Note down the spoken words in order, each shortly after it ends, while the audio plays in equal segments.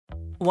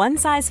One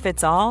size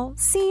fits all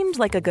seemed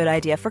like a good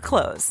idea for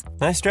clothes.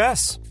 Nice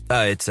dress.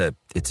 It's a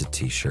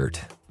t-shirt.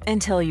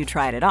 Until you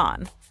tried it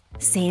on.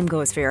 Same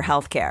goes for your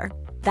healthcare.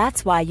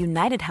 That's why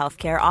United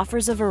Healthcare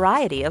offers a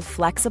variety of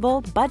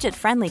flexible,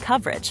 budget-friendly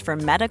coverage for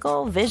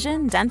medical,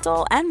 vision,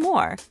 dental, and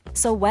more.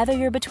 So whether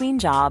you're between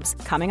jobs,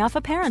 coming off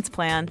a parent's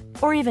plan,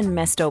 or even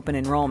missed open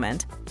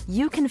enrollment,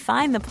 you can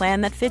find the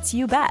plan that fits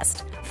you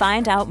best.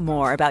 Find out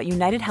more about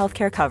United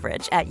Healthcare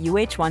coverage at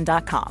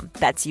uh1.com.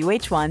 That's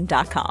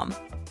uh1.com.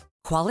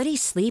 Quality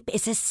sleep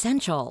is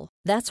essential.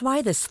 That's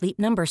why the Sleep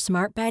Number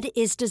Smart Bed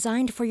is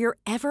designed for your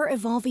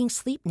ever-evolving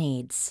sleep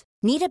needs.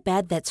 Need a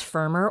bed that's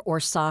firmer or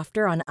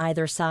softer on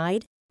either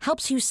side?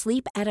 Helps you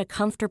sleep at a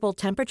comfortable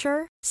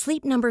temperature?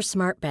 Sleep Number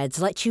Smart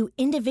Beds let you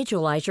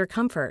individualize your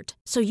comfort,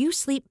 so you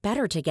sleep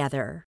better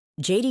together.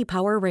 J.D.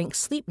 Power ranks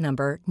Sleep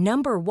Number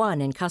number 1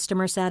 in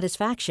customer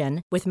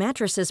satisfaction with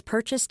mattresses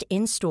purchased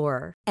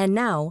in-store. And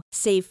now,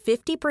 save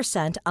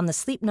 50% on the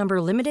Sleep Number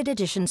Limited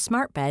Edition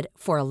Smart Bed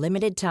for a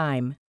limited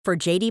time. For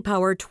J.D.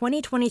 Power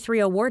 2023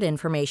 award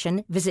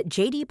information, visit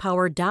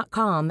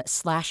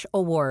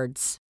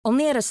jdpower.com/awards.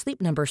 Only at a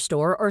Sleep Number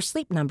store or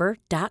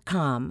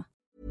sleepnumber.com.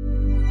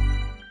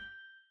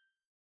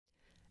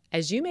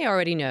 As you may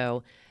already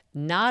know,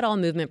 not all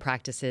movement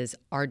practices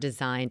are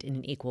designed in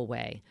an equal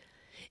way.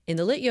 In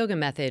the Lit Yoga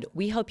method,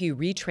 we help you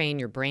retrain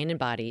your brain and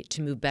body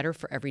to move better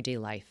for everyday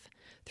life.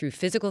 Through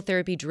physical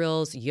therapy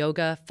drills,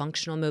 yoga,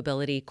 functional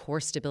mobility, core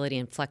stability,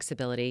 and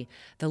flexibility,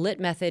 the Lit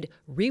method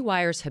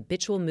rewires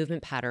habitual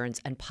movement patterns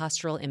and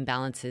postural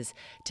imbalances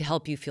to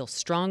help you feel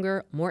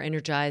stronger, more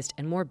energized,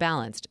 and more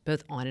balanced,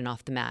 both on and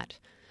off the mat.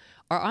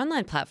 Our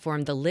online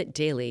platform, The Lit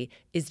Daily,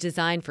 is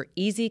designed for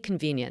easy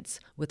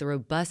convenience with a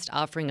robust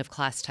offering of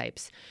class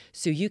types,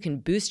 so you can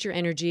boost your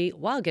energy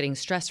while getting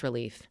stress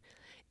relief.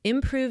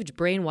 Improved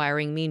brain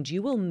wiring means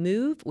you will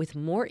move with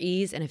more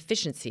ease and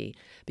efficiency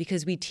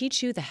because we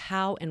teach you the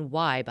how and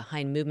why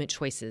behind movement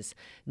choices,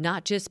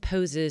 not just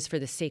poses for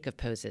the sake of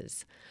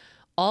poses.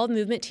 All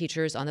movement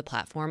teachers on the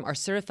platform are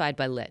certified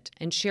by Lit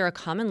and share a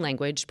common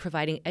language,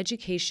 providing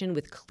education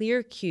with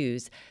clear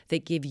cues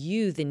that give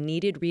you the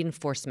needed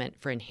reinforcement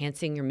for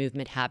enhancing your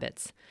movement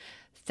habits.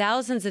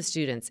 Thousands of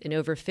students in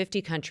over 50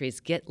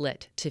 countries get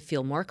Lit to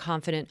feel more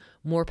confident,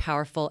 more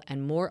powerful,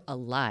 and more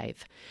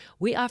alive.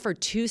 We offer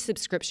 2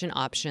 subscription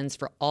options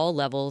for all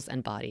levels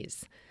and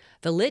bodies.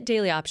 The Lit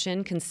Daily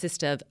option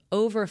consists of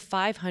over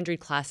 500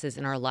 classes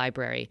in our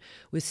library,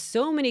 with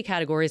so many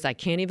categories I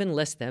can't even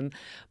list them,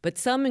 but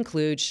some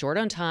include short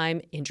on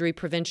time, injury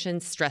prevention,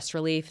 stress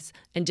reliefs,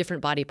 and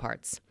different body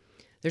parts.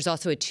 There's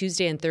also a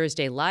Tuesday and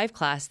Thursday live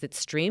class that's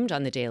streamed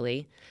on the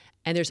Daily,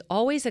 and there's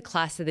always a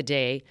class of the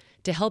day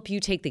to help you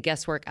take the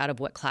guesswork out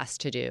of what class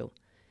to do.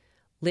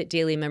 Lit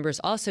Daily members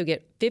also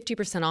get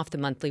 50% off the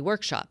monthly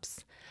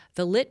workshops.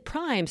 The Lit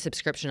Prime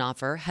subscription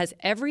offer has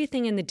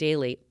everything in the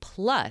Daily,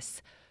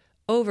 plus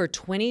over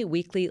 20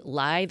 weekly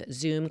live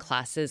Zoom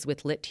classes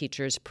with Lit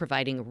teachers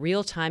providing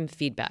real-time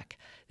feedback.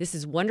 This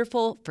is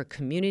wonderful for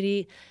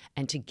community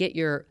and to get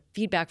your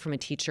feedback from a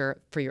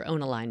teacher for your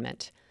own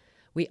alignment.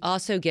 We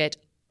also get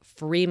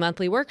free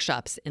monthly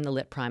workshops in the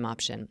Lit Prime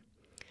option.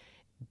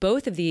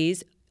 Both of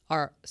these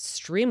are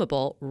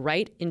streamable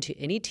right into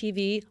any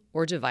TV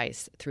or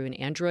device through an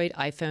Android,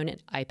 iPhone,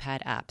 and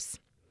iPad apps.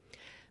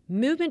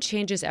 Movement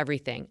changes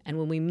everything, and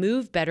when we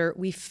move better,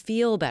 we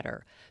feel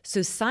better.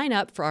 So sign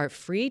up for our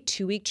free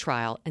 2-week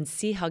trial and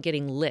see how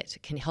getting Lit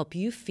can help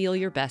you feel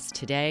your best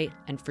today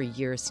and for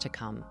years to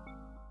come.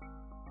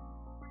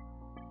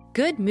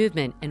 Good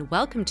movement, and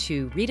welcome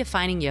to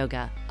Redefining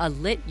Yoga, a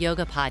Lit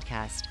Yoga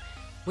podcast,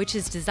 which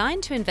is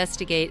designed to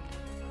investigate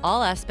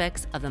all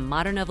aspects of the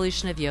modern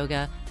evolution of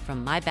yoga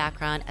from my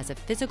background as a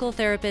physical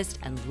therapist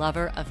and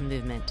lover of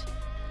movement.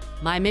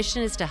 My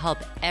mission is to help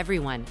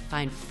everyone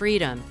find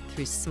freedom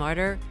through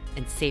smarter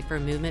and safer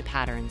movement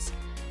patterns,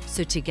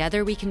 so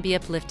together we can be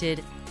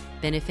uplifted,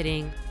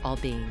 benefiting all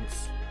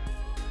beings.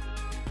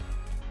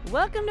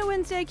 Welcome to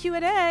Wednesday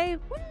Q&A.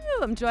 Woo!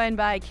 I'm joined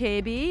by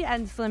KB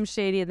and Slim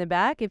Shady in the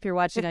back if you're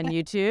watching on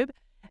YouTube.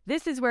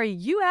 This is where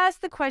you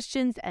ask the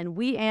questions and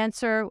we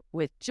answer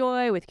with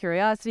joy, with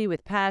curiosity,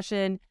 with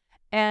passion,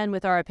 and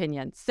with our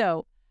opinions.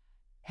 So,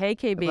 hey,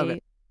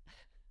 KB.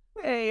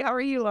 Hey, how are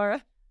you,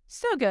 Laura?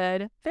 So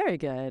good. Very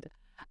good.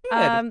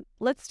 Good.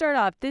 Let's start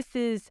off. This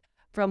is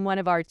from one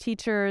of our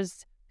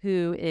teachers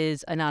who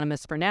is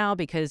anonymous for now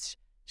because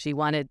she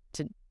wanted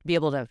to be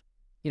able to,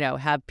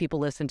 have people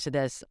listen to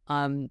this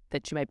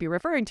that she might be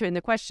referring to in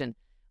the question.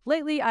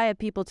 Lately, I have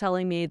people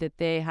telling me that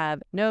they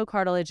have no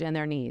cartilage in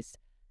their knees.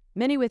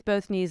 Many with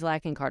both knees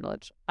lacking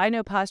cartilage. I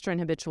know posture and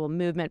habitual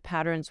movement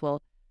patterns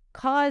will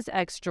cause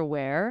extra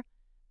wear,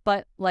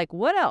 but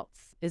what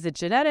else? Is it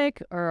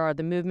genetic, or are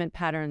the movement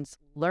patterns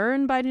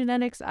learned by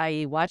genetics,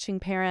 i.e. watching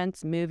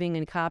parents moving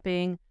and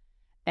copying?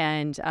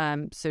 And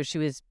so she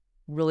was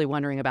really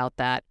wondering about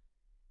that.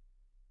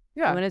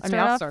 Yeah,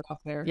 I'll off? start off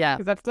there. Yeah.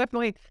 Because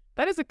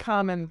that is a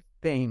common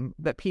thing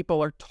that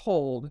people are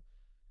told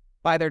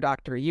by their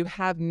doctor. You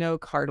have no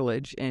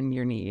cartilage in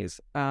your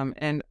knees.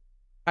 And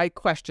I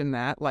question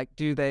that.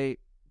 Do they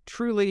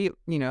truly,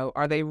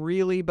 are they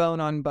really bone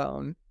on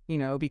bone?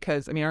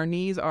 Because our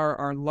knees are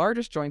our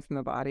largest joints in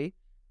the body.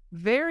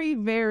 Very,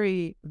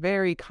 very,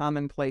 very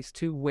commonplace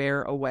to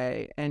wear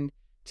away. And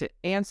to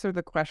answer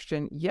the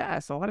question,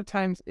 yes, a lot of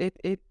times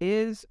it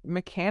is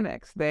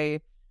mechanics.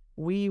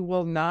 We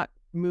will not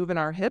move in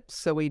our hips,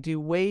 so we do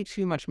way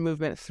too much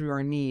movement through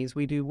our knees.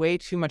 We do way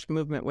too much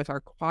movement with our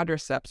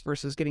quadriceps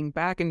versus getting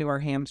back into our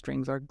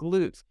hamstrings, our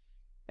glutes.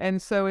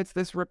 And so it's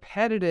this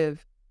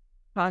repetitive,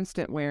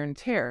 constant wear and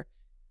tear.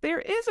 There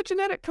is a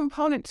genetic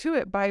component to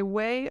it by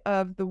way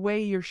of the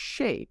way you're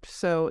shaped.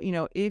 So,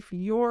 if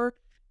you're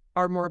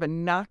more of a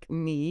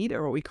knock-kneed,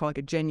 or what we call like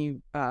a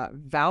genu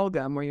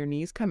valgum, where your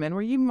knees come in,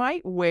 where you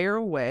might wear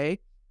away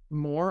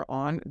more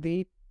on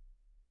the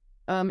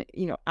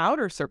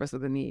outer surface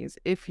of the knees.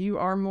 If you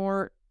are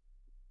more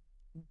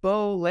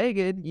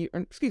bow-legged,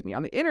 on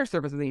the inner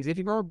surface of the knees. If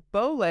you're more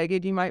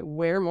bow-legged, you might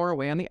wear more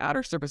away on the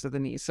outer surface of the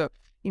knees. So,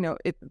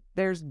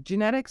 there's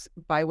genetics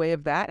by way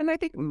of that. And I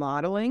think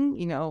modeling,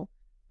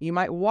 you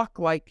might walk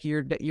like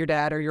your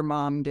dad or your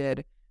mom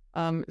did.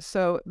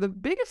 So the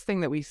biggest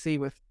thing that we see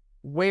with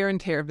wear and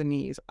tear of the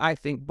knees, I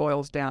think,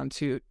 boils down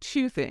to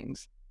two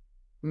things: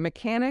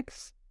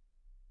 mechanics,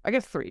 I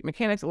guess three: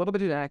 mechanics, a little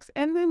bit of genetics,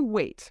 and then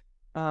weight.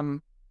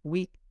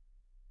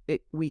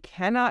 We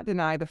cannot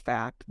deny the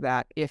fact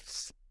that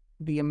if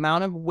the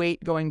amount of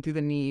weight going through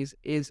the knees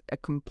is a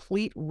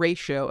complete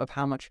ratio of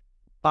how much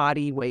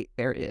body weight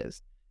there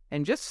is.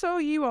 And just so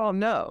you all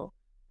know,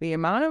 the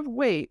amount of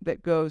weight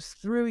that goes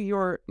through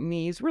your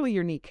knees, really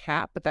your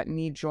kneecap, but that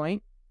knee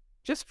joint,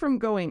 just from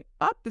going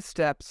up the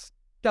steps,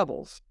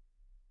 doubles.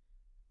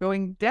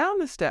 Going down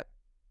the step,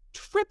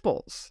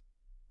 triples.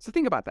 So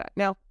think about that.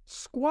 Now,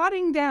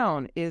 squatting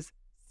down is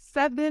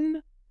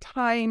 7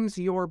 times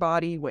your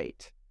body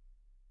weight.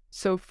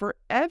 So for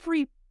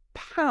every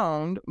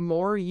pound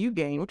more you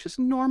gain, which is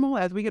normal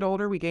as we get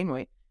older, we gain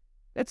weight,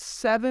 that's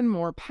 7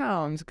 more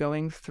pounds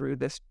going through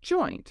this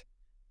joint.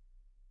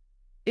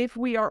 If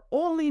we are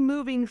only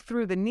moving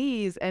through the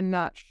knees and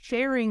not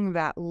sharing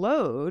that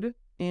load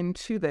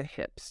into the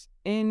hips,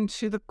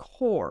 into the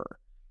core,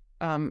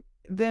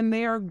 then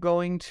they are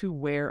going to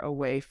wear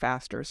away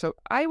faster. So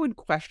I would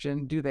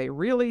question, do they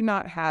really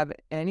not have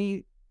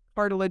any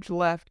cartilage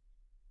left?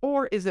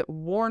 Or is it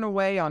worn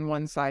away on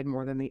one side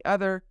more than the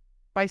other?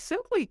 By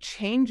simply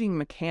changing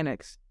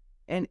mechanics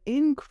and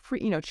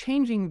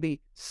changing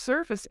the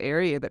surface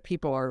area that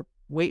people are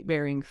weight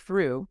bearing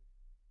through,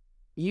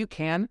 you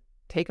can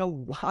take a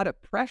lot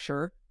of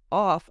pressure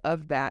off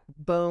of that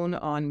bone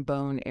on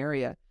bone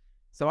area.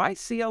 So I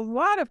see a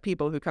lot of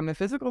people who come to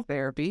physical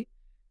therapy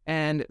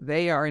and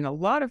they are in a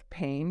lot of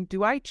pain.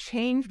 Do I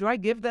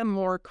give them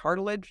more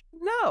cartilage?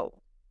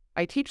 No.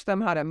 I teach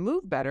them how to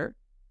move better.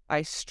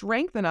 I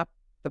strengthen up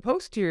the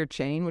posterior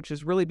chain, which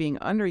is really being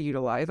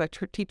underutilized. I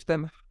teach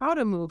them how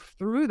to move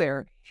through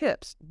their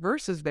hips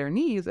versus their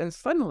knees, and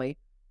suddenly,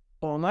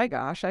 oh my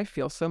gosh, I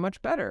feel so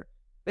much better.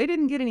 They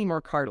didn't get any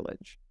more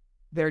cartilage.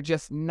 They're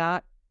just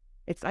not,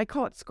 I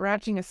call it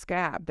scratching a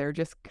scab. They're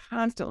just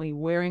constantly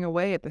wearing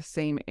away at the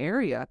same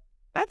area.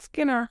 That's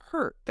gonna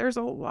hurt. There's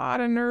a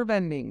lot of nerve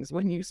endings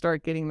when you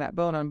start getting that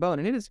bone on bone,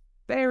 and it is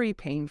very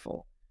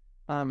painful.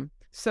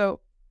 So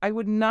I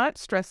would not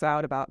stress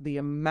out about the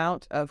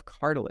amount of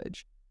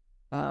cartilage.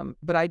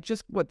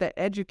 But what that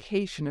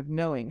education of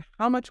knowing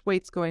how much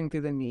weight's going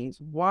through the knees,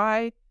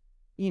 why,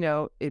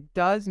 it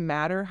does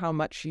matter how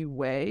much you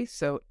weigh.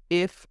 So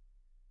if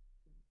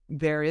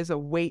there is a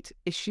weight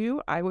issue,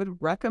 I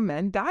would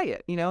recommend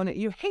diet, and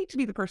you hate to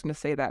be the person to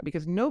say that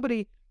because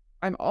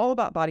I'm all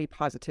about body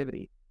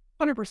positivity,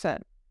 100%.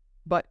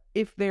 But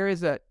if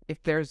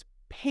there's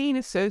pain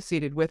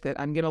associated with it,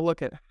 I'm going to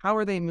look at how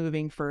are they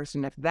moving first.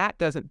 And if that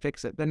doesn't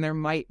fix it, then there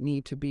might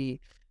need to be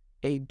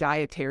a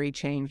dietary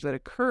change that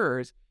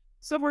occurs.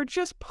 So we're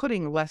just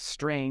putting less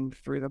strain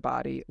through the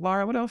body.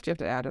 Laura, what else do you have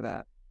to add to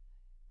that?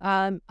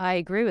 I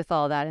agree with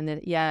all that. And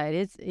it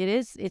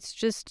is. It's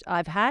just,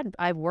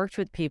 I've worked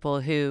with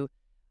people who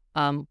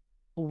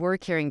were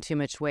carrying too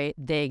much weight.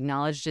 They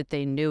acknowledged it.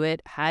 They knew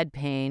it, had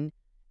pain,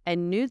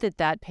 and knew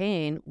that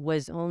pain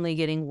was only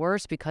getting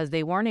worse because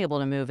they weren't able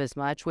to move as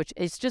much, which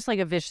is just like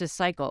a vicious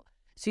cycle.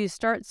 So you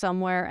start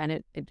somewhere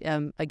and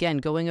again,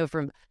 going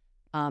over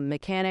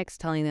mechanics,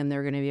 telling them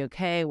they're going to be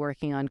okay,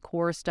 working on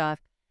core stuff,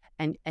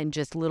 and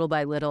just little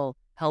by little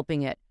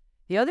helping it.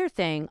 The other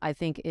thing I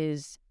think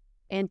is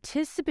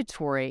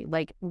anticipatory.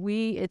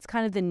 It's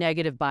kind of the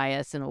negative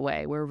bias in a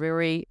way.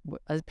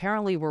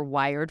 Apparently we're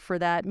wired for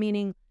that,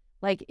 meaning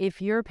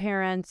if your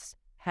parents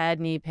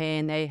had knee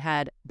pain, they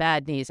had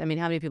bad knees. I mean,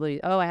 how many people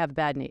I have a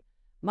bad knee.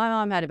 My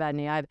mom had a bad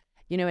knee. And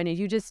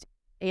you just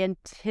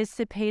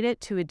anticipate it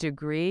to a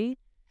degree.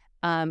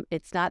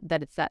 It's not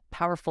that it's that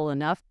powerful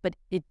enough, but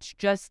it's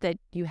just that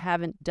you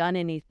haven't done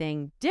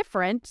anything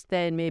different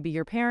than maybe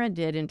your parent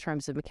did in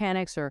terms of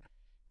mechanics or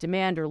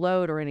demand or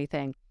load or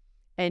anything.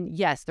 And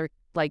yes, there,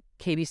 like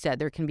KB said,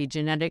 there can be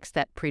genetics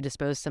that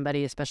predispose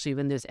somebody, especially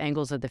when those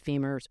angles of the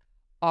femurs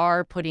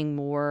are putting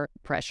more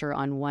pressure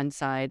on one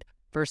side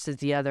versus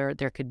the other.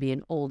 There could be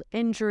an old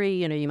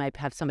injury. You might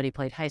have somebody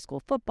played high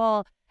school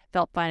football.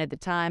 felt fine at the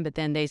time, but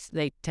then they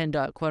tend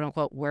to, quote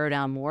unquote, wear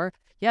down more.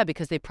 Yeah,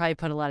 because they probably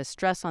put a lot of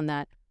stress on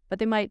that, but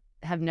they might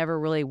have never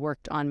really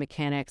worked on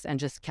mechanics and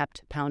just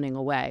kept pounding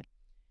away.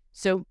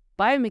 So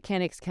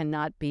biomechanics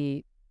cannot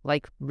be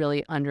like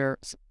really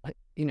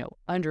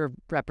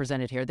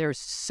underrepresented here. They're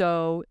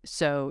so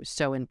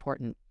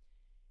important.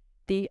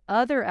 The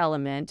other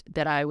element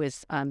that I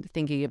was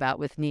thinking about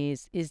with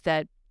knees is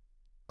that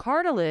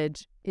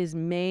cartilage is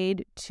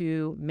made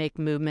to make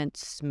movement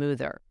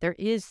smoother. There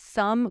is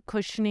some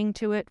cushioning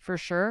to it for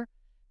sure,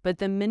 but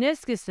the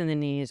meniscus in the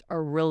knees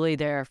are really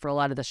there for a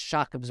lot of the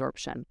shock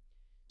absorption.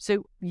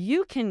 So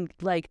you can,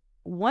 like,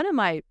 one of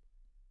my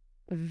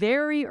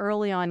very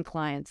early on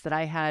clients that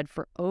I had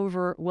for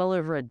well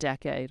over a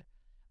decade.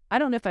 I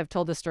don't know if I've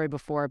told this story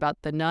before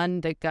about the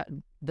nun that got,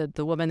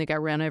 the woman that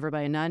got ran over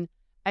by a nun.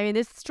 I mean,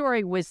 this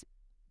story was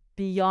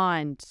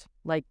beyond,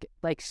 like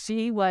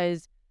she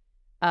was,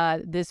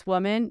 this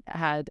woman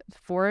had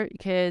 4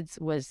 kids,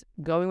 was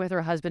going with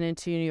her husband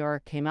into New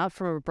York, came out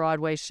from a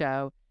Broadway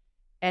show,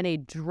 and a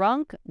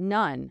drunk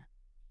nun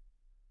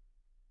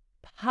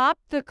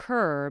popped the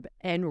curb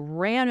and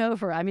ran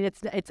over. I mean,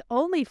 it's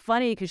only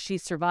funny because she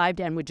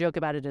survived and would joke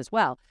about it as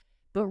well,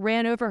 but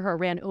ran over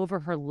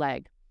her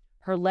leg.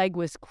 Her leg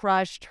was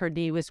crushed. Her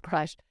knee was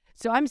crushed.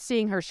 So I'm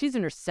seeing her, she's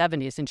in her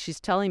 70s, and she's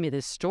telling me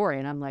this story,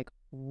 and I'm like,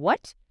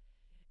 what?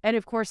 And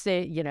of course,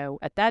 they,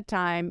 at that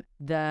time,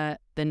 the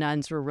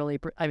nuns were really,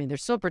 they're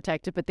still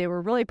protected, but they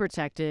were really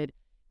protected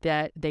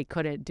that they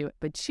couldn't do it.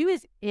 But she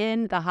was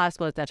in the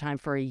hospital at that time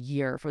for a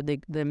year for the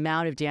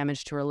amount of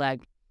damage to her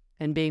leg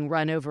and being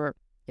run over.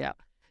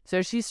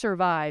 So she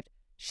survived.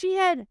 She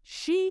had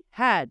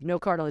no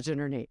cartilage in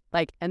her knee.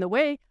 And the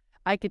way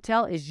I could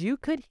tell is you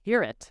could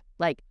hear it.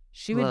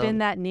 She would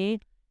bend that knee.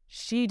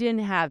 She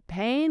didn't have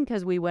pain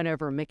because we went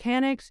over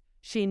mechanics.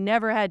 She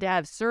never had to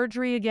have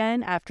surgery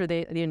again after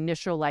the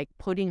initial,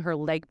 putting her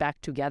leg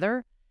back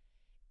together.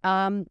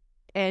 And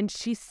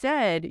she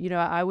said,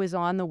 I was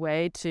on the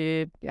way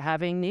to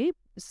having knee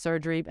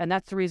surgery. And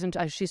that's the reason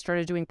she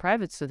started doing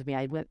privates with me.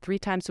 I went 3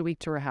 times a week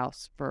to her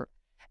house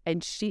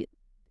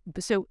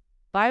so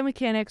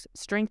biomechanics,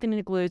 strengthening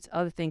the glutes,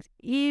 other things,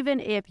 even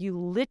if you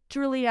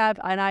literally have,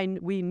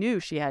 we knew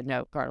she had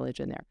no cartilage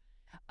in there.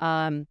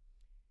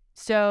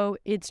 So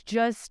it's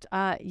just,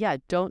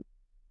 don't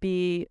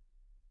be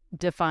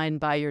defined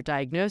by your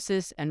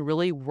diagnosis and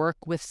really work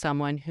with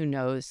someone who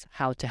knows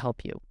how to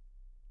help you.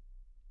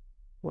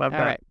 Love that.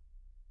 All right.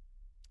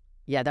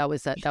 Yeah, that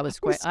was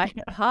great. I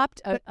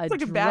popped a it's like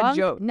drunk a bad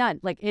joke.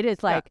 nun. It is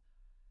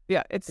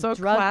yeah, it's so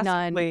drunk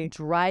classically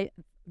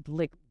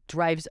nun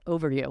drives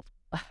over you.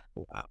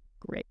 Wow.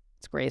 Great.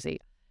 It's crazy.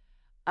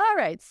 All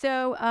right.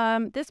 So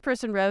this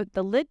person wrote,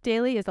 the Lit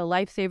Daily is a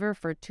lifesaver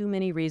for too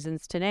many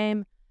reasons to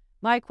name.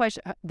 My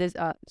question,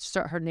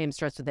 her name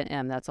starts with an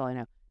M. That's all I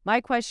know.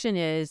 My question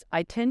is,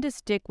 I tend to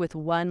stick with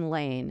one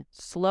lane,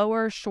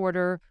 slower,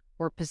 shorter,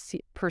 or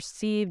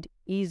perceived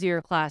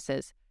easier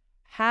classes.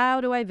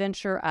 How do I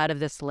venture out of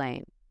this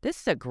lane?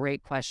 This is a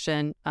great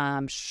question.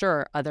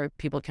 Sure, other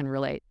people can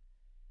relate.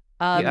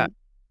 Yeah,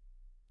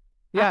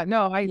 you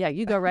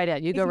go right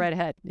ahead. Go right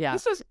ahead. Yeah.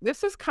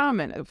 This is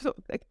common. So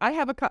I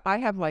have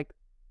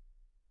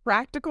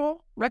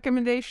practical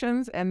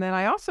recommendations, and then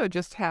I also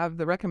just have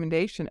the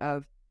recommendation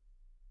of,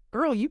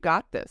 girl, you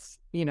got this.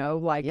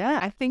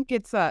 I think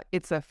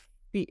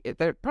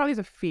there probably is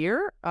a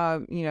fear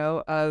of,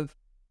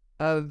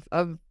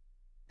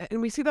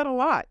 and we see that a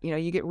lot.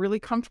 You get really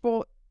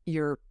comfortable.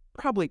 You're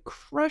probably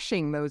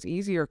crushing those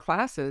easier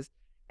classes,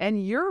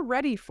 and you're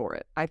ready for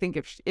it. I think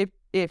if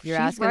you're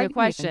asking a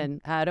question,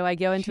 how do I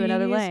go into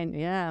another lane?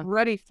 Yeah,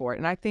 ready for it.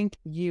 And I think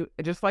you,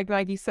 just like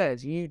Nike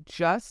says, you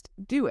just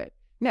do it.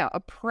 Now, a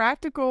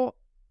practical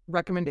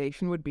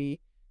recommendation would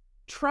be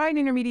try an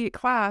intermediate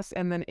class,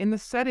 and then in the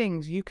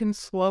settings, you can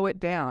slow it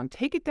down.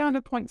 Take it down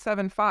to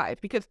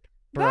 0.75, because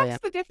that's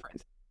the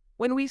difference.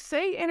 When we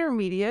say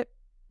intermediate,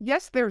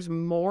 yes, there's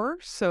more,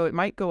 so it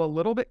might go a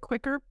little bit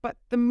quicker, but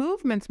the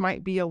movements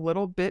might be a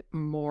little bit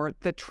more,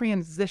 the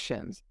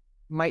transitions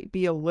might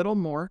be a little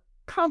more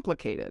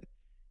complicated.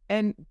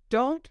 And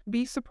don't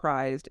be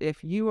surprised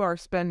if you are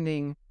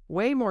spending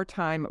way more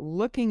time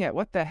looking at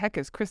what the heck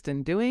is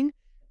Kristen doing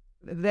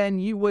than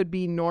you would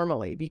be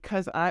normally,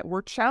 because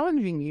we're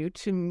challenging you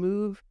to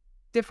move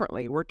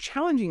differently. We're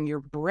challenging your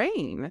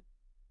brain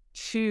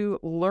to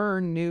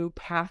learn new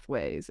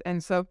pathways.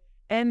 And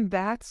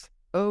that's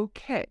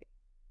okay.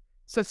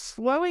 So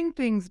slowing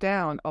things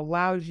down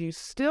allows you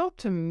still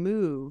to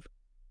move,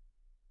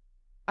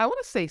 I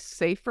want to say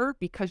safer,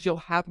 because you'll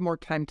have more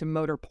time to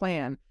motor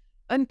plan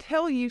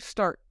until you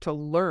start to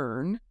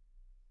learn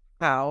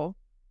how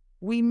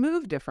we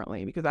move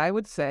differently. Because I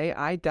would say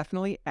I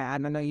definitely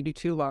add, and I know you do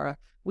too, Laura,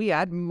 we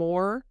add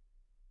more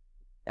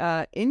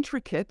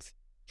intricate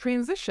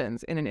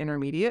transitions in an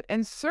intermediate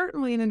and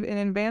certainly in an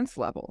advanced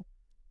level.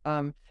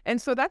 And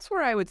so that's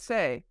where I would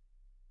say,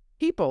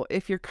 people,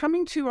 if you're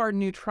coming to our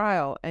new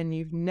trial and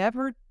you've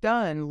never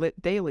done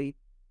Lit Daily,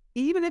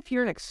 even if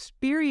you're an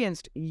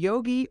experienced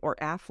yogi or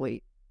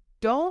athlete,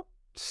 don't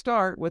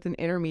start with an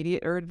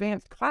intermediate or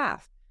advanced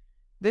class.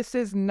 This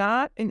is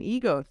not an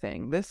ego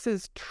thing. This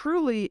is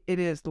truly, it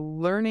is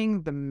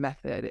learning the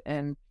method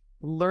and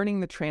learning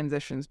the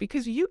transitions,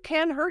 because you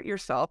can hurt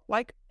yourself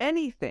like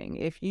anything.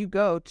 If you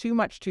go too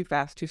much, too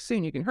fast, too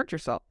soon, you can hurt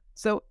yourself.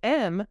 So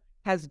M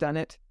has done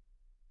it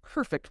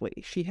perfectly.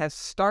 She has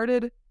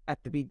started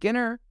at the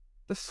beginner,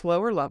 the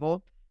slower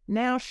level.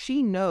 Now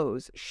she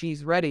knows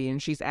she's ready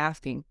and she's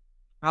asking,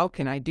 how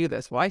can I do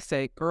this? Well, I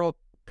say, girl,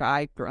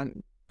 guy,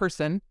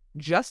 person,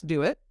 just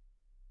do it.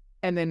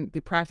 And then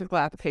the practical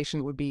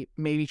application would be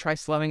maybe try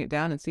slowing it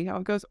down and see how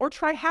it goes, or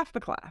try half the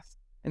class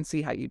and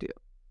see how you do.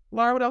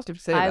 Laura, what else do you have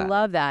to say to that? I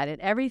love that.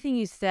 And everything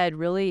you said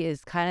really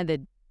is kind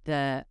of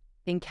the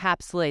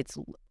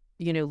encapsulates,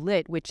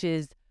 LIT, which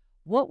is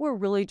what we're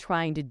really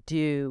trying to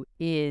do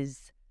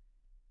is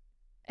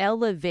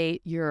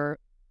elevate your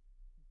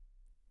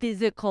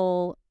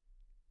physical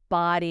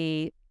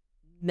body,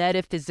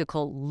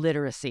 metaphysical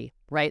literacy,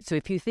 right? So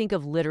if you think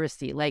of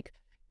literacy, like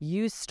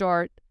you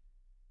start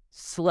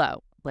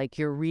slow, like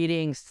you're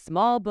reading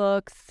small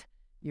books,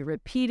 you're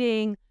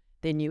repeating,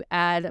 then you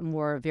add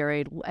more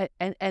varied,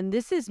 and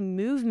this is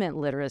movement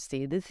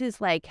literacy. This is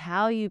like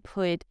how you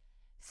put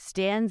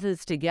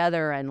stanzas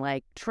together and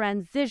like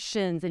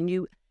transitions, and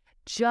you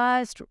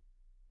just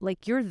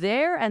like you're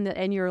there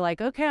and you're like,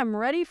 okay, I'm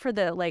ready for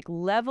the like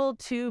level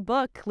 2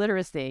 book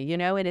literacy,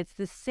 and it's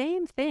the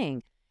same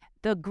thing.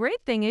 The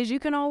great thing is you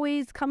can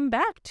always come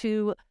back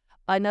to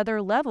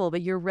another level,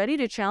 but you're ready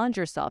to challenge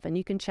yourself, and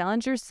you can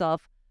challenge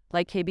yourself,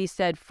 like KB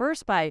said,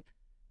 first by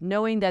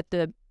knowing that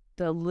the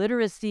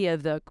literacy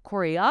of the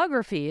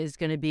choreography is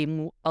going to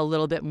be a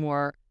little bit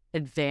more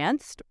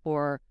advanced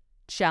or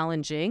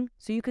challenging.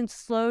 So you can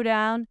slow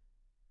down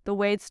the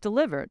way it's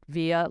delivered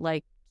via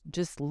like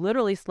just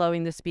literally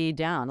slowing the speed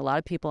down. A lot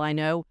of people I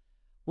know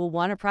will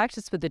want to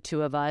practice with the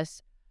two of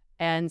us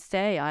and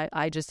say,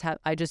 I just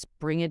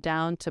bring it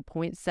down to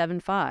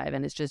 0.75.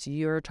 And it's just,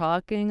 you're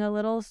talking a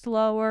little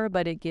slower,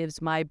 but it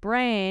gives my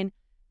brain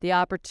the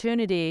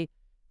opportunity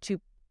to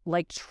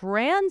like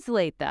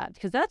translate that,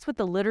 because that's what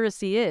the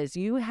literacy is.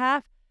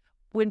 We've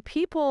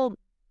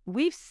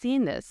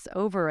seen this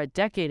over a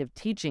decade of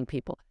teaching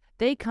people.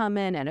 They come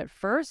in and at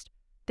first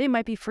they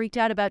might be freaked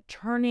out about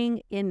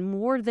turning in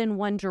more than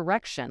one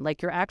direction.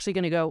 Like you're actually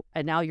going to go,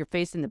 and now you're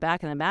facing the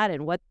back of the mat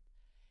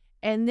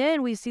and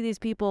then we see these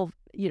people,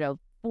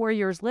 4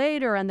 years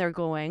later, and they're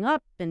going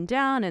up and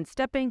down and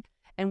stepping,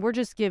 and we're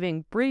just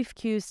giving brief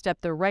cues, step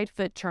the right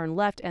foot, turn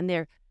left, and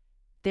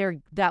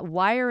that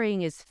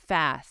wiring is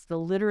fast. The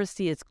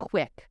literacy is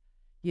quick.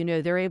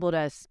 They're able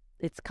to,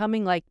 it's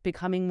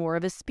becoming more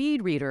of a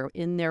speed reader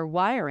in their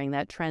wiring,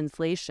 that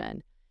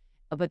translation.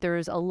 But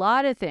there's a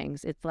lot of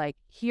things. It's like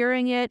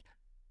hearing it,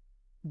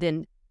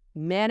 then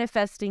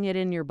manifesting it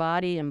in your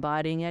body,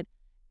 embodying it.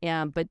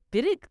 But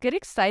get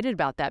excited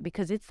about that,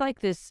 because it's like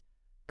this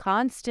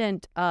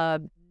constant,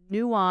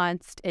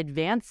 nuanced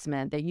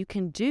advancement that you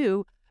can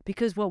do,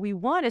 because what we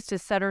want is to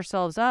set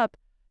ourselves up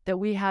that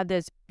we have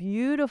this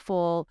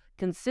beautiful,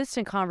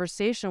 consistent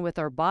conversation with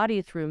our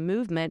body through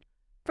movement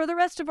for the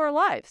rest of our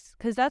lives,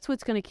 because that's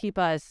what's going to keep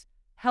us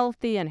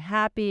healthy and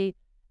happy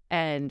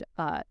and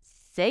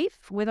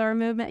safe with our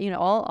movement,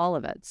 all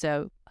of it.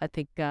 So I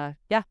think,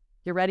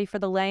 you're ready for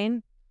the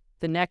lane,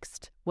 the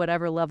next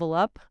whatever level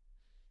up.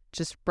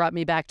 Just brought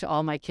me back to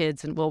all my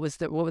kids and what were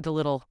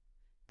the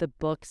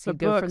books? You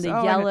go from the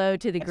yellow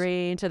to the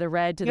green to the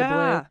red to the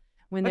blue.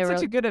 When that's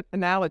such a good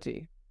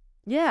analogy.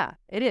 Yeah,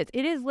 it is.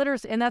 It is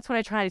literacy. And that's what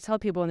I try to tell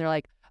people when they're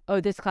like,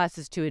 oh, this class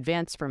is too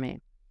advanced for me.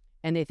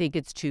 And they think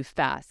it's too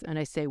fast. And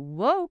I say,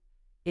 whoa,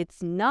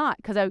 it's not.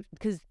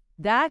 Because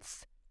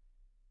that's,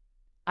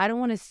 I don't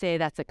want to say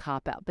that's a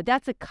cop-out, but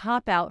that's a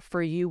cop-out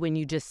for you when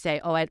you just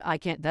say, oh, I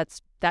can't,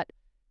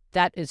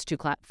 that is too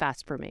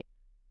fast for me.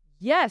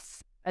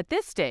 Yes, at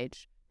this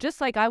stage,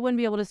 just like I wouldn't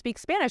be able to speak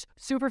Spanish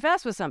super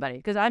fast with somebody,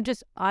 because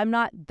I'm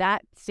not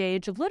that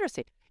stage of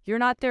literacy. You're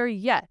not there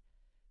yet.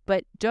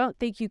 But don't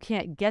think you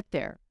can't get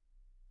there.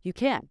 You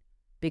can,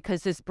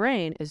 because this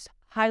brain is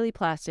highly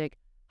plastic,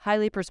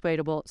 highly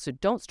persuadable. So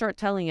don't start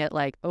telling it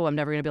like, oh, I'm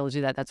never going to be able to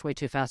do that. That's way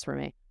too fast for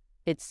me.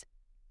 It's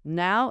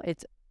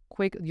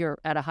quick. You're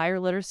at a higher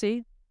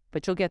literacy,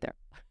 but you'll get there.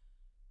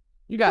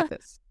 You got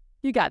this.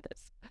 You got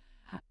this.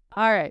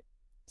 All right.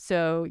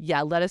 So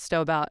yeah, let us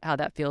know about how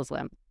that feels,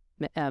 Lem.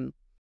 I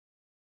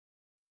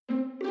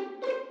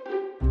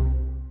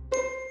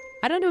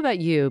don't know about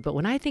you, but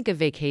when I think of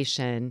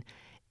vacation,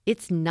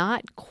 it's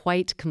not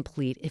quite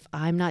complete if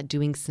I'm not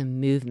doing some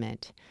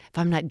movement, if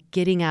I'm not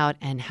getting out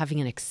and having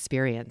an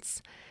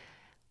experience.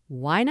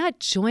 Why not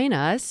join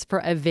us for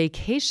a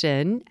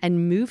vacation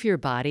and move your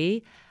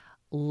body,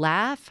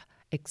 laugh,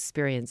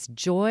 experience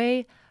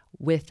joy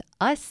with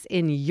us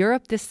in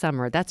Europe this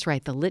summer? That's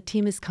right, the LIT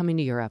team is coming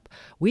to Europe.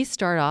 We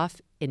start off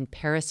in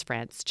Paris,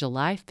 France,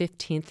 July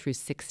 15th through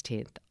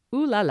 16th.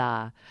 Ooh la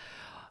la.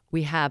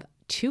 We have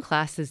 2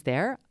 classes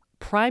there,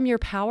 Prime Your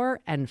Power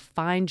and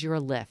Find Your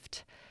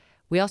Lift.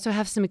 We also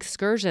have some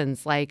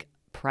excursions like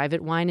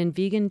private wine and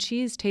vegan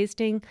cheese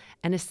tasting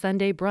and a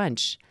Sunday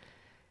brunch.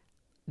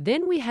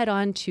 Then we head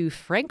on to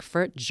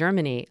Frankfurt,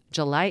 Germany,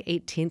 July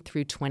 18th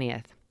through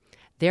 20th.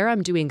 There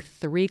I'm doing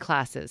 3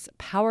 classes,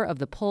 Power of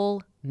the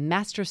Pull,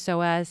 Master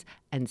SOAS,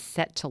 and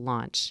Set to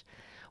Launch.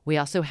 We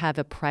also have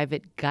a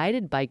private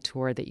guided bike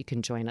tour that you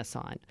can join us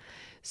on.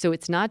 So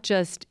it's not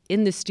just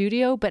in the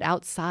studio, but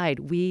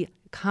outside. We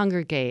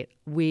congregate,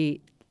 we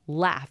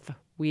laugh,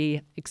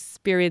 we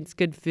experience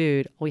good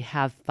food, we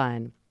have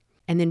fun.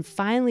 And then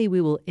finally, we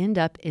will end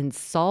up in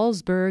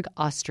Salzburg,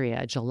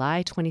 Austria,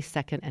 July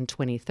 22nd and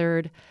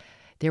 23rd.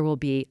 There will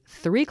be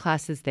 3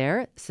 classes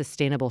there,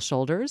 Sustainable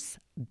Shoulders,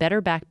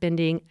 Better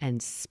Backbending,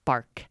 and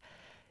Spark.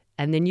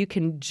 And then you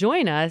can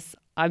join us,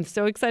 I'm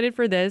so excited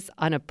for this,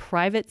 on a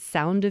private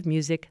Sound of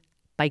Music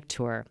bike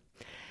tour.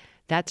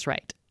 That's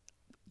right.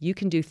 You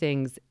can do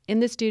things in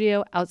the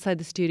studio, outside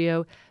the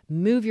studio,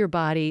 move your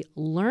body,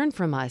 learn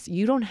from us.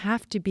 You don't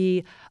have to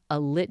be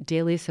a LIT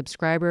Daily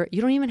subscriber. You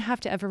don't even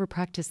have to ever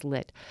practice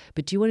LIT.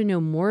 But do you want to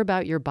know more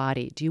about your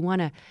body? Do you want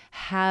to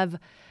have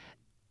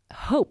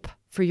hope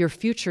for your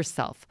future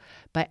self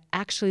by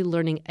actually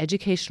learning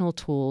educational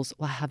tools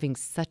while having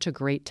such a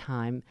great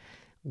time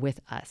with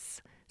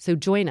us? So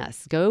join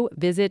us. Go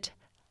visit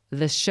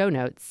the show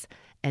notes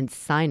and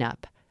sign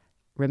up.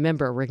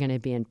 Remember, we're going to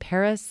be in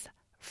Paris,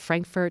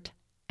 Frankfurt,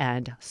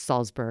 and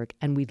Salzburg,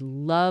 and we'd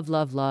love,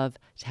 love, love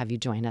to have you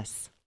join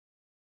us.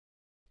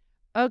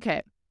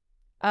 Okay.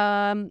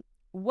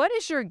 What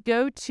is your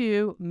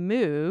go-to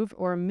move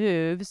or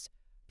moves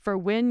for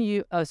when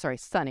you,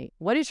 Sunny.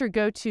 What is your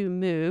go-to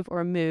move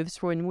or moves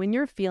for when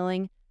you're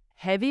feeling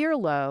heavy or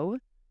low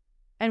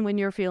and when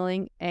you're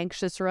feeling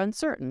anxious or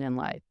uncertain in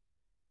life?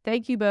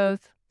 Thank you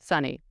both.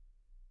 Sunny.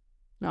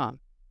 Oh.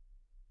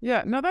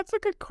 Yeah, no, that's a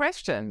good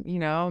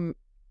question.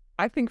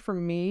 I think for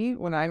me,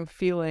 when I'm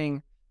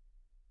feeling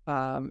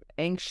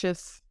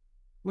anxious,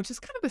 which is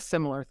kind of a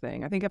similar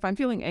thing. I think if I'm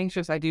feeling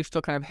anxious, I do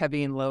still kind of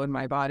heavy and low in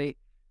my body.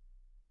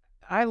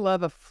 I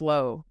love a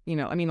flow,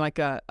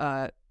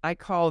 I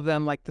call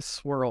them like the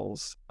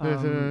swirls. I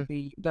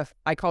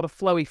call it a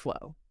flowy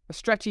flow, a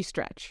stretchy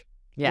stretch,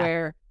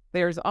 where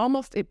there's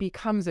almost, it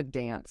becomes a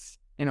dance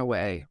in a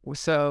way.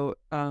 So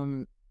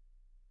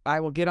I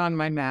will get on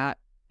my mat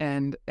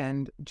and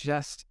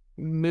just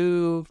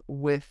move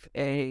with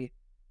a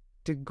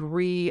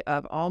degree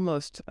of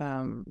almost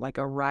like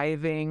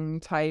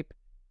arriving type.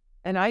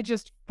 And I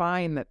just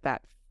find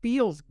that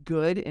feels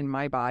good in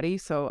my body.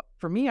 So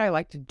for me, I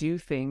like to do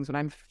things when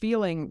I'm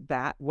feeling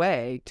that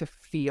way to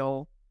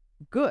feel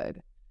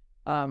good.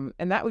 And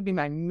that would be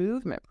my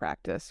movement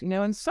practice,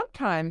 and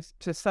sometimes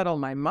to settle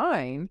my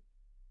mind,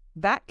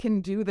 that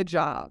can do the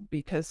job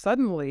because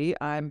suddenly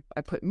I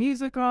put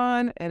music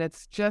on and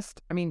it's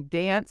just,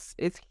 dance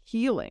is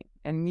healing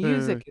and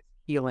music is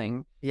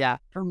healing. Yeah.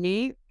 For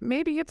me,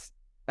 maybe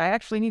I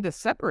actually need to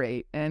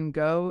separate and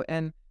go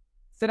and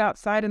sit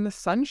outside in the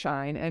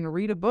sunshine and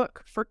read a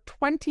book for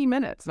 20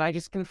 minutes. And I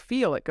just can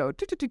feel it go,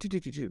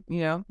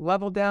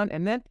 level down.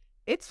 And then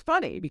it's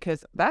funny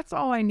because that's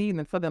all I need. And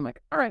then suddenly I'm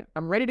like, all right,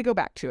 I'm ready to go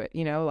back to it,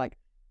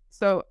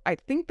 so I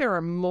think there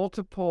are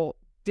multiple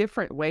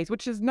different ways,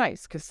 which is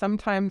nice because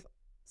sometimes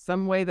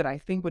some way that I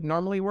think would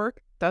normally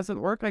work doesn't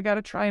work. I got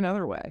to try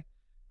another way.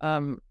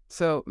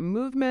 So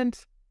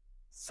movement,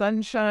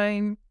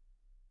 sunshine,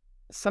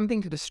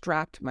 something to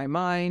distract my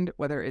mind,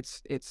 whether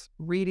it's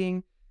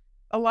reading.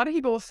 A lot of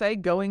people will say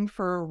going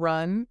for a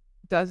run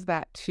does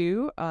that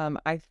too.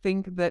 I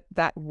think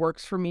that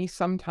works for me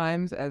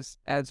sometimes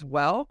as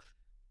well,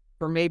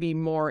 for maybe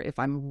more if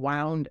I'm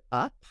wound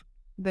up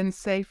than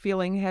say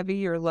feeling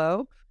heavy or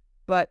low.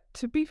 But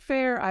to be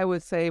fair, I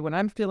would say when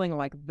I'm feeling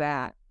like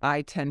that,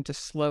 I tend to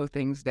slow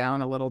things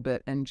down a little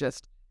bit and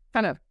just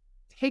kind of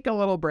take a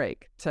little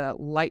break to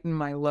lighten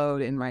my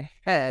load in my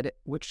head,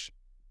 which,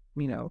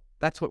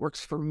 that's what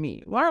works for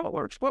me. Laura,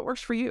 what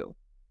works for you?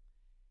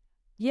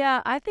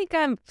 Yeah, I think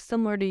I'm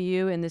similar to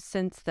you in the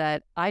sense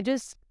that I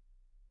just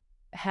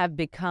have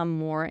become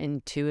more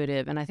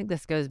intuitive. And I think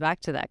this goes back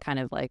to that kind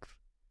of like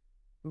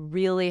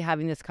really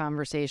having this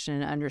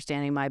conversation and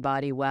understanding my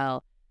body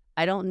well.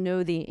 I don't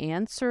know the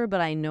answer,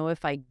 but I know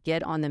if I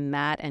get on the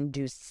mat and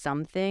do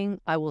something,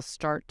 I will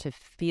start to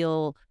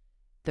feel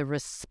the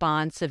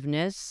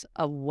responsiveness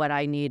of what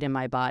I need in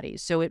my body.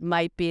 So it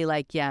might be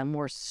like,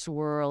 more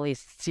swirly,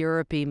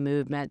 syrupy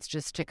movements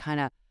just to kind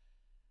of,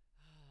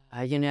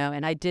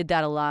 and I did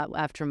that a lot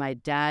after my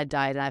dad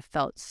died. And I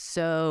felt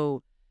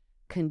so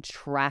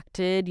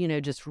contracted,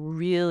 just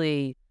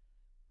really,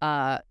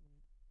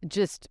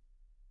 just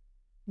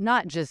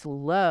not just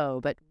low,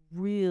 but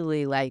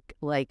really like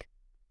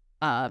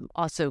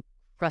also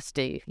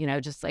crusty,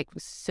 just like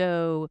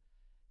so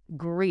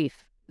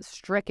grief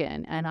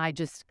stricken. And I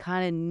just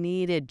kind of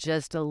needed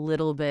just a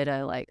little bit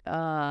of like,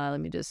 let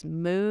me just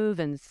move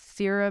and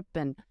syrup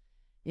and,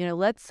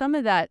 let some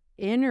of that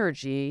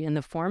energy in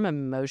the form of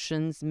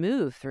emotions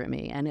move through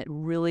me. And it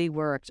really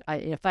worked.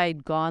 If I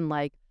had gone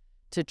like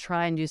to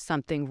try and do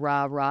something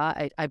rah,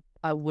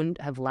 I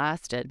wouldn't have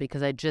lasted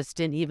because I just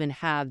didn't even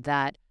have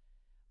that.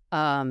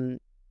 I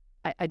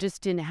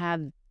just didn't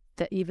have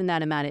even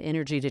that amount of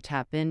energy to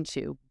tap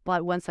into.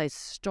 But once I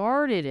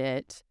started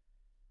it,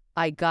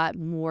 I got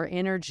more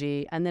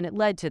energy, and then it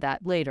led to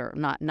that later,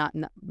 not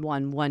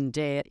one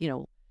day,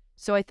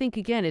 So I think,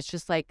 again, it's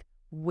just like,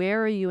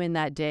 where are you in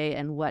that day,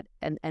 and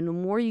the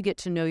more you get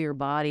to know your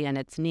body and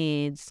its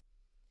needs,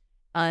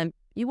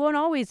 you won't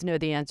always know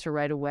the answer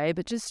right away,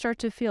 but just start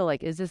to feel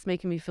like, is this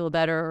making me feel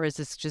better, or is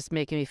this just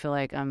making me feel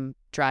like I'm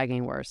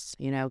dragging worse,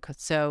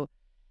 So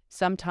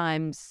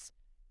sometimes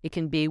it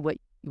can be what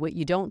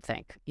you don't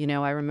think.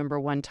 I remember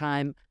one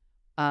time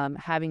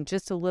having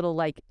just a little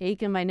like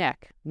ache in my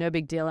neck, no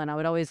big deal. And I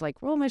would always like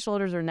roll my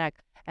shoulders or neck.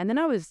 And then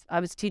I was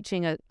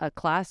teaching a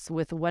class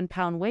with 1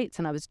 pound weights,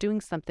 and I was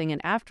doing something. And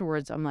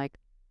afterwards, I'm like,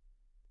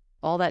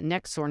 all that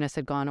neck soreness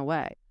had gone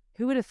away.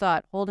 Who would have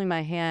thought holding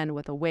my hand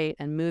with a weight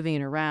and moving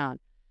it around?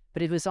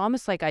 But it was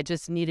almost like I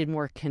just needed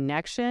more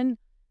connection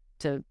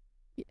to,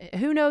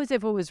 who knows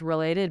if it was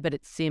related, but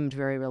it seemed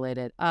very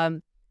related.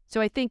 So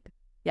I think,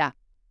 yeah,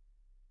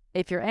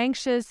 if you're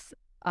anxious,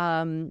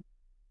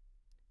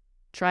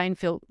 try and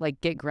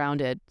get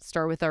grounded.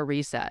 Start with our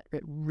reset.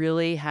 It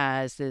really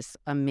has this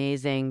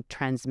amazing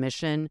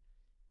transmission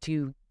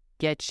to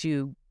get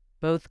you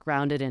both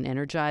grounded and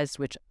energized,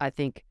 which I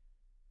think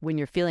when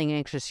you're feeling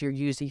anxious, you're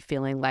usually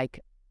feeling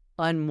like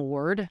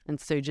unmoored. And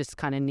so you just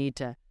kind of need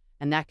to,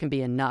 and that can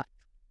be enough.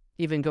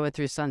 Even going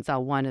through Sun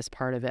Cell 1 is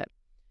part of it.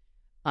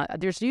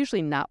 There's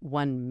usually not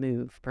one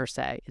move per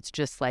se. It's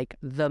just like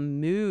the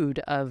mood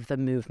of the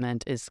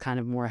movement is kind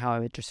of more how I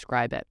would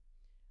describe it.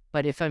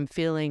 But if I'm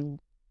feeling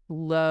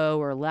low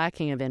or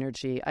lacking of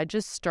energy, I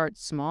just start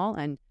small.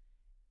 And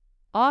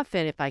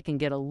often if I can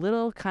get a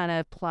little kind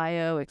of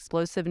plyo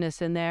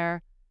explosiveness in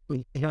there,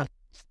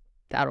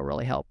 that'll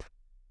really help.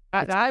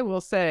 I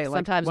will say,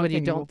 sometimes like, when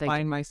you don't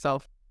find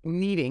myself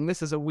needing,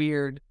 this is a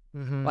weird,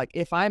 like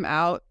if I'm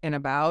out and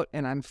about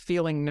and I'm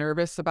feeling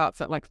nervous about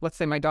something, like let's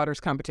say my daughter's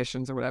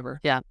competitions or whatever.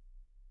 Yeah.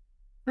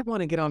 I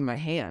want to get on my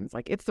hands.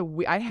 Like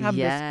I have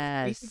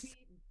this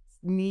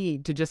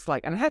need to just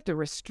like, and I have to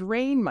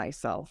restrain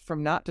myself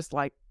from not just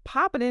like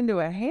popping into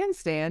a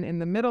handstand in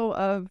the middle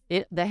of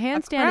it. The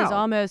handstand is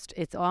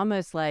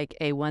almost like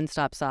a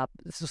one-stop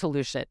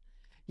solution.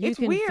 You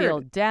can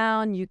feel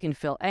down, you can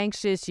feel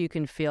anxious, you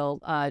can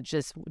feel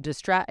just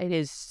distracted.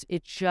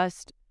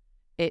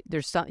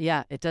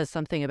 It does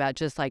something about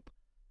just like,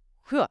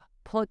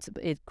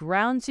 it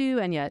grounds you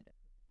and yet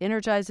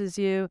energizes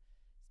you.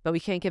 But we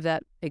can't give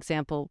that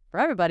example for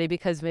everybody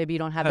because maybe you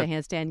don't have the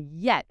handstand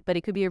yet, but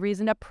it could be a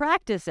reason to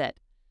practice it.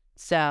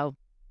 So.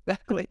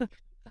 Exactly.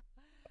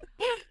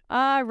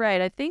 All right.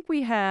 I think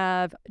we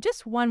have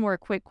just one more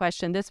quick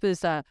question. This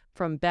was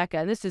from Becca,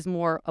 and this is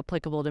more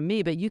applicable to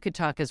me, but you could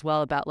talk as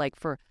well about like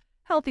for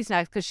healthy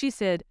snacks, because she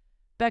said,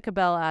 Becca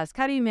Bell asked,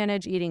 how do you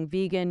manage eating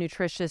vegan,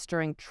 nutritious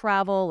during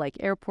travel, like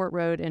airport,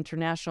 road,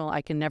 international?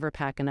 I can never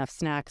pack enough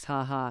snacks.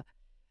 Ha ha.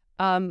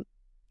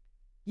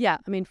 Yeah,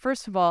 I mean,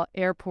 first of all,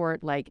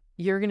 airport, like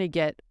you're going to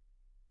get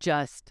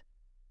just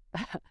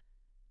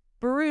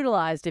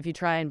brutalized if you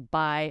try and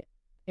buy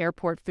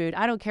airport food.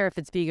 I don't care if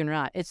it's vegan or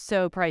not. It's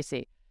so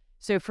pricey.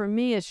 So for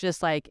me, it's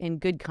just like in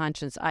good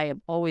conscience, I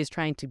am always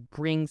trying to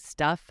bring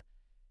stuff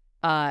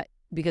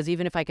because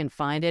even if I can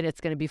find it,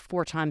 it's going to be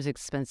 4 times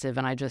expensive.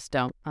 And I just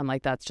don't. I'm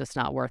like, that's just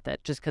not worth it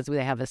just because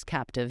they have us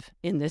captive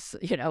in this,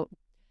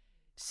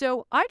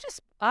 So I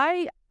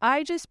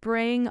just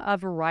bring a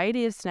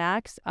variety of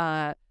snacks.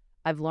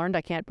 I've learned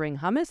I can't bring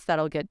hummus.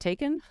 That'll get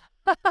taken.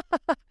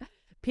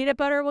 Peanut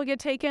butter will get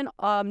taken.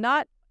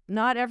 Not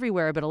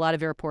everywhere, but a lot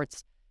of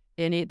airports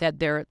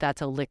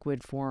that's a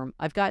liquid form.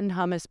 I've gotten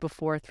hummus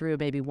before through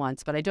maybe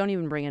once, but I don't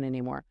even bring it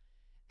anymore.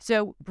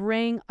 So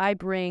I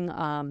bring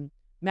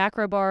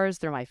macro bars.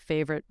 They're my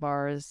favorite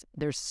bars.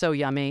 They're so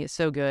yummy,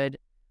 so good.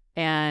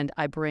 And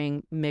I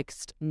bring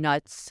mixed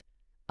nuts.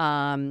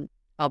 I'll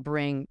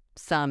bring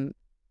some,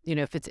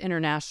 if it's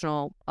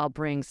international, I'll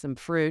bring some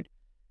fruit.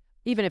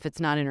 Even if it's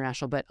not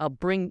international, but I'll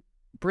bring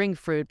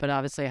fruit, but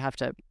obviously I have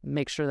to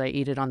make sure that I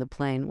eat it on the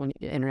plane when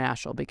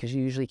international, because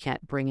you usually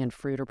can't bring in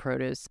fruit or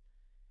produce.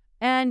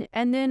 And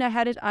then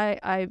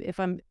if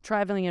I'm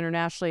traveling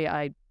internationally,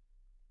 I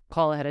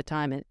call ahead of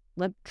time. And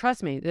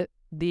trust me,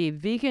 the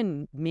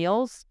vegan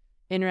meals,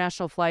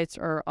 international flights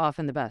are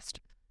often the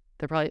best.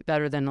 They're probably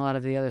better than a lot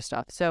of the other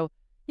stuff. So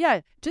yeah,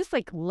 just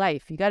like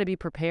life, you got to be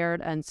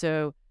prepared. And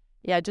so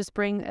yeah, just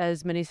bring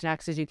as many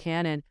snacks as you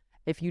can. And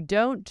if you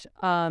don't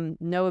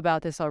know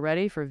about this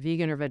already for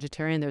vegan or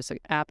vegetarian, there's an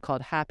app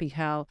called Happy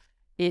Cow.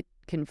 It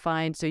can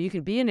so you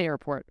can be in an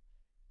airport.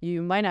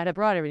 You might not have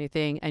brought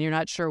everything and you're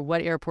not sure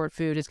what airport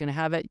food is going to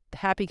have it.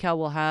 Happy Cow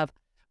will have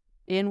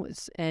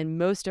in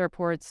most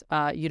airports,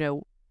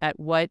 at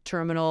what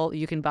terminal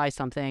you can buy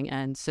something.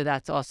 And so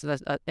that's also,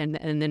 and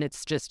then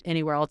it's just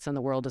anywhere else in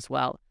the world as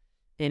well.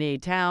 Any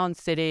town,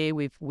 city,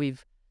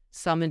 we've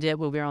summoned it.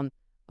 We were on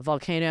a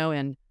volcano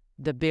and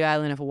the big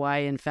island of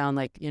Hawaii and found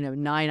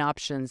 9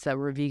 options that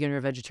were vegan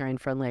or vegetarian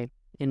friendly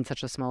in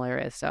such a small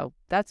area. So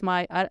that's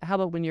how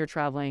about when you're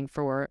traveling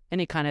for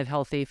any kind of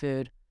healthy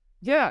food?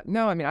 Yeah,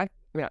 no, I mean,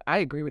 I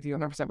agree with you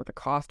 100% with the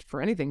cost for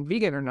anything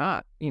vegan or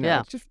not.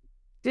 It's just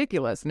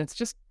ridiculous and it's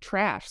just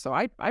trash. So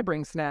I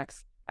bring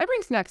snacks. I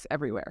bring snacks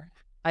everywhere.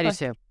 I do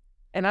too.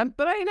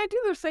 But I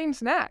do the same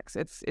snacks.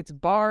 It's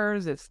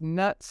bars, it's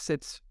nuts,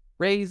 it's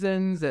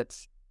raisins,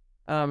 it's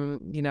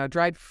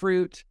dried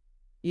fruit.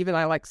 Even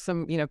I like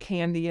some,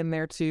 candy in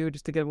there too,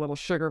 just to get a little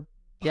sugar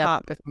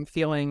pop if I'm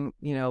feeling,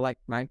 like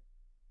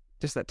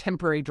just a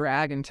temporary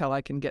drag until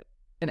I can get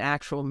an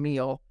actual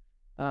meal.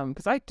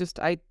 Because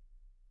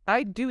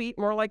I do eat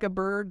more like a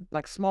bird,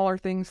 like smaller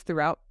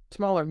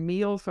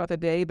meals throughout the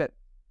day, but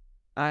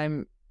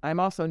I'm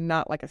also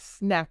not like a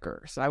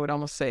snacker. So I would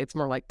almost say it's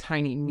more like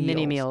tiny meals.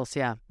 Mini meals,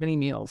 yeah. Mini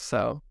meals.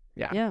 So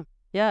yeah.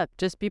 Yeah.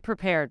 Just be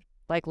prepared,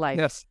 like life.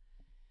 Yes.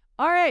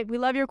 All right. We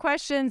love your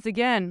questions.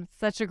 Again,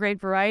 such a great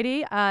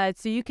variety.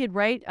 So you could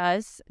write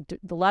us.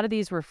 A lot of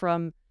these were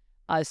from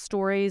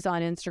stories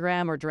on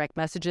Instagram or direct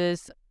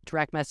messages.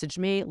 Direct message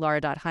me,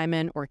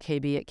 Laura.Hyman, or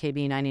KB at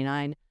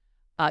KB99,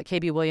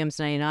 KB Williams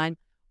 99.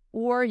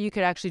 Or you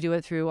could actually do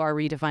it through our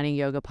Redefining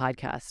Yoga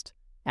podcast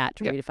at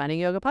Redefining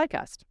Yoga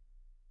Podcast.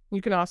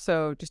 You can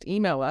also just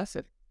email us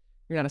if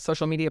you're not a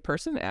social media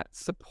person at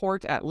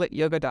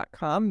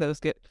support@lityoga.com. Those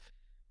get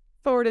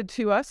forwarded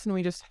to us, and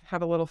we just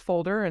have a little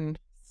folder and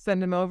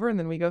send them over, and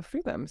then we go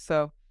through them.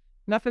 So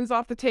nothing's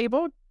off the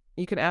table.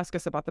 You can ask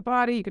us about the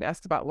body. You can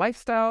ask us about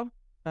lifestyle.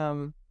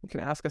 You can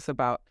ask us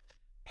about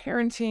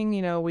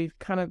parenting. We've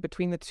kind of,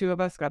 between the two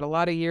of us, got a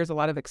lot of years, a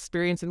lot of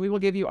experience, and we will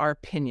give you our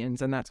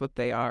opinions, and that's what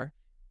they are.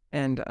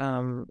 And,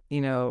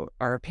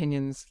 our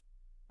opinions,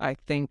 I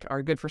think,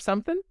 are good for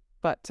something,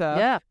 but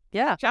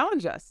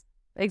challenge us.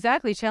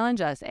 Exactly.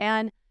 Challenge us.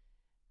 And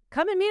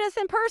come and meet us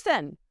in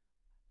person.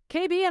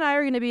 KB and I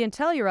are going to be in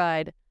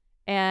Telluride,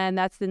 and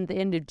that's in the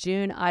end of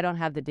June. I don't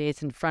have the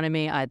dates in front of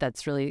me.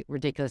 That's really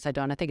ridiculous. I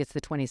think it's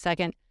the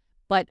 22nd.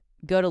 But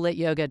go to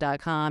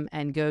lityoga.com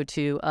and go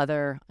to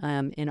other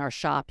in our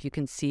shop. You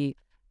can see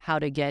how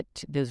to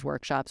get those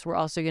workshops. We're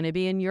also going to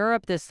be in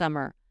Europe this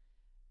summer.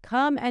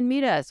 Come and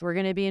meet us. We're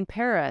going to be in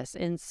Paris,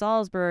 in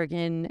Salzburg,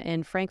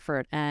 in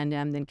Frankfurt, and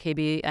then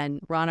KB and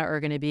Rana are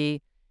going to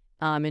be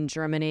in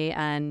Germany.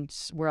 And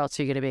where else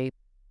are you going to be?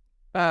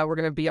 We're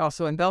going to be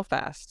also in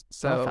Belfast.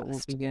 So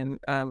we'll be in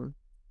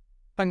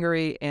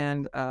Hungary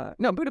and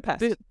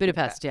Budapest.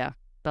 Budapest, yeah.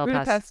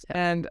 Budapest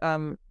and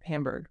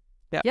Hamburg.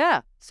 Yeah.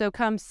 Yeah. So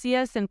come see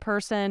us in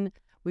person.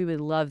 We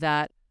would love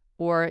that.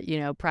 Or,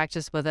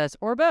 practice with us,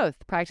 or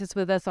both. Practice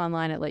with us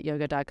online at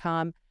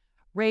lityoga.com.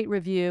 Rate,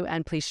 review,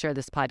 and please share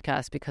this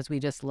podcast, because we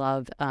just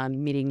love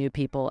meeting new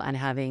people and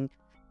having,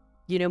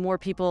 more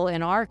people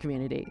in our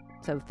community.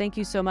 So thank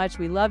you so much.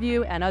 We love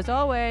you. And as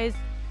always,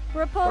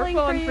 we're pulling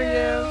for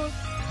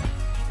you.